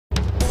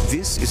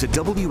This is a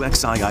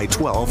WXII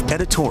 12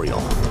 editorial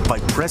by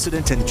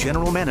President and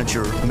General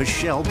Manager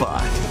Michelle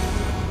Budd.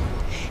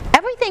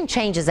 Everything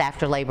changes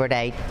after Labor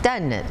Day,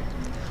 doesn't it?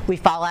 We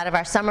fall out of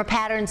our summer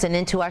patterns and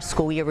into our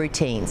school year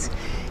routines.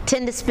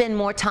 Tend to spend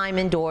more time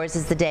indoors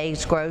as the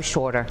days grow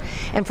shorter.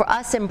 And for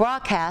us in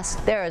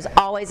broadcast, there is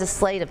always a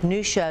slate of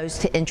new shows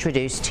to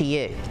introduce to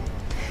you.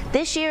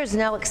 This year is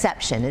no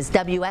exception as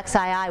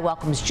WXII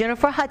welcomes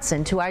Jennifer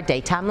Hudson to our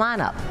daytime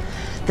lineup.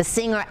 The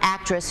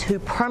singer-actress who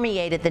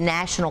permeated the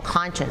national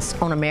conscience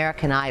on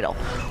American Idol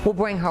will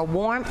bring her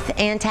warmth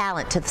and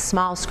talent to the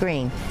small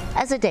screen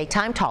as a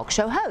daytime talk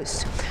show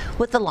host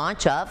with the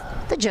launch of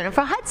The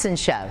Jennifer Hudson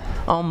Show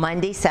on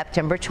Monday,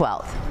 September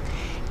 12th.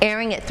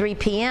 Airing at 3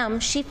 p.m.,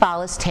 she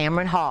follows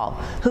Tamron Hall,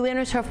 who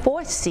enters her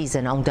 4th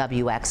season on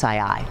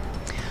WXII.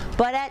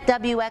 But at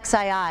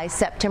WXII,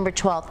 September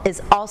 12th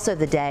is also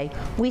the day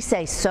we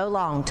say so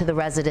long to the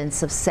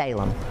residents of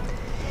Salem.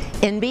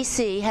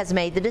 NBC has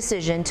made the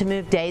decision to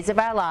move Days of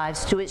Our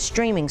Lives to its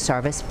streaming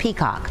service,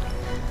 Peacock.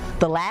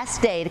 The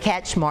last day to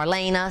catch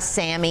Marlena,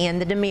 Sammy,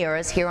 and the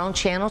DeMiras here on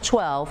Channel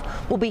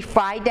 12 will be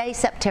Friday,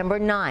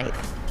 September 9th.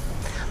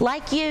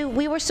 Like you,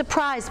 we were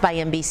surprised by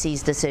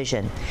NBC's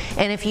decision.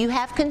 And if you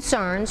have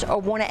concerns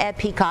or want to add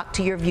Peacock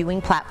to your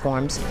viewing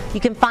platforms, you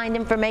can find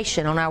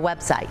information on our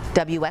website,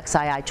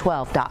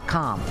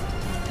 WXII12.com.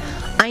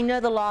 I know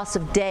the loss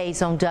of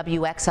Days on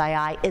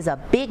WXII is a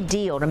big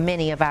deal to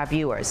many of our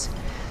viewers,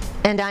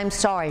 and I'm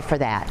sorry for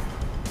that.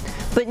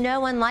 But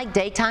no, unlike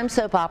daytime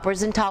soap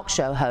operas and talk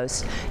show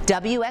hosts,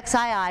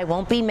 WXII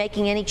won't be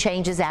making any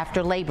changes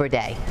after Labor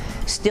Day.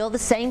 Still the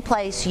same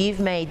place you've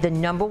made the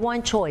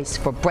 #1 choice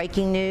for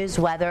breaking news,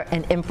 weather,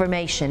 and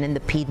information in the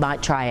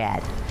Piedmont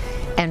Triad.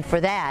 And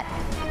for that,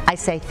 I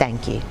say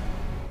thank you.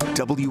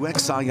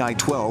 WXII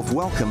 12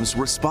 welcomes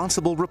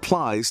responsible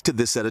replies to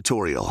this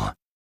editorial.